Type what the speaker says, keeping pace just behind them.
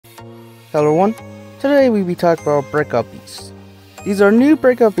Hello everyone, today we be talking about breakup beasts. These are new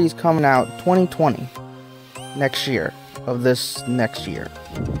breakup beasts coming out 2020, next year. So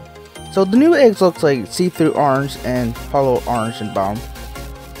the new eggs looks like see-through orange and hollow orange and bomb.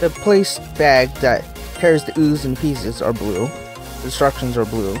 The place bag that carries the ooze in pieces are blue. The instructions are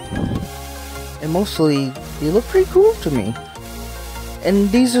blue. And mostly, they look pretty cool to me.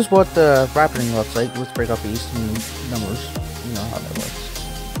 And these is what the wrapping looks like with breakup beasts and numbers. You know how that works.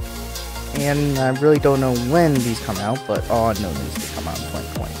 And I really don't know when these come out, but all I know is they come out in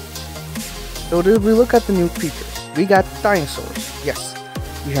 2020. So if we look at the new creatures, we got dinosaurs. Yes,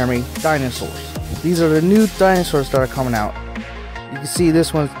 you hear me, dinosaurs. These are the new dinosaurs that are coming out. You can see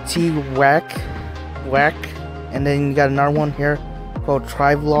this one's T-Whack, and then you got another one here called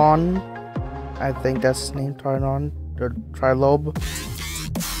Trilon. I think that's his name, Trilon, or Trilob.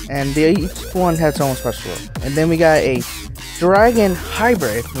 And each one has its own special. And then we got a dragon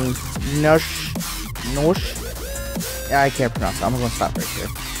hybrid named Nosh. Yeah, I can't pronounce it. I'm gonna stop right here.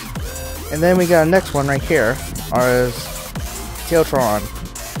 And then we got a next one right here, ours Teotron.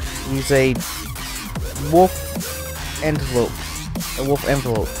 He's a wolf antelope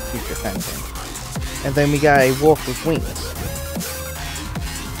creature kind of thing. And then we got a wolf with wings.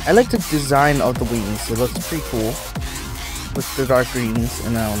 I like the design of the wings. It looks pretty cool with the dark greens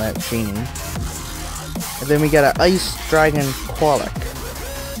and all that shading. And then we got an ice dragon Qualic.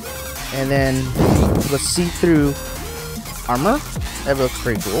 And then with see-through armor. That looks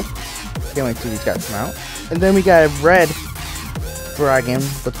pretty cool. Can't wait till these guys come out. And then we got a red dragon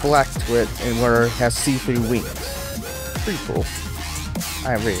with black to it and where it has see-through wings. Pretty cool.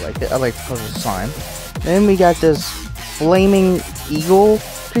 I really like it. I like the color of the slime. Then we got this flaming eagle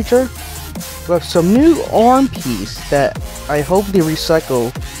creature with some new arm piece that I hope they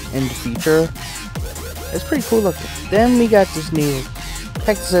recycle in the future. It's pretty cool looking. Then we got this new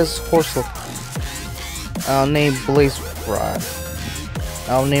Texas horse looking. I'll name Blaze Rod.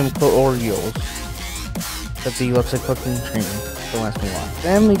 I'll name him Oreos. Because he looks like cooking cream. Don't ask me why.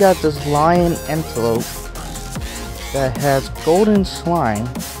 Then we got this lion antelope that has golden slime,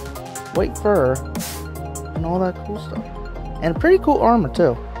 white fur, and all that cool stuff. And pretty cool armor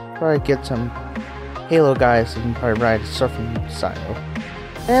too. Probably get some Halo guys and probably ride a surfing silo.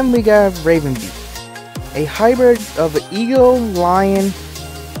 Then we got Raven Beak. A hybrid of an eagle, lion,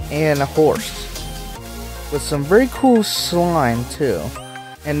 and a horse. With some very cool slime too.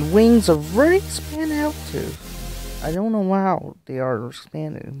 And wings are very expanded out too. I don't know how they are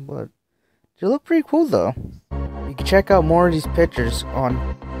expanded, but they look pretty cool though. You can check out more of these pictures on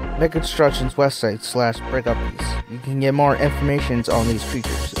Mega Construction's website /breakupbeasts. You can get more information on these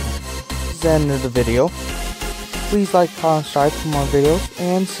creatures. This is the end of the video. Please like, comment, subscribe for more videos,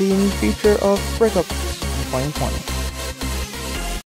 and see you in the future of Breakup Beasts in 2020.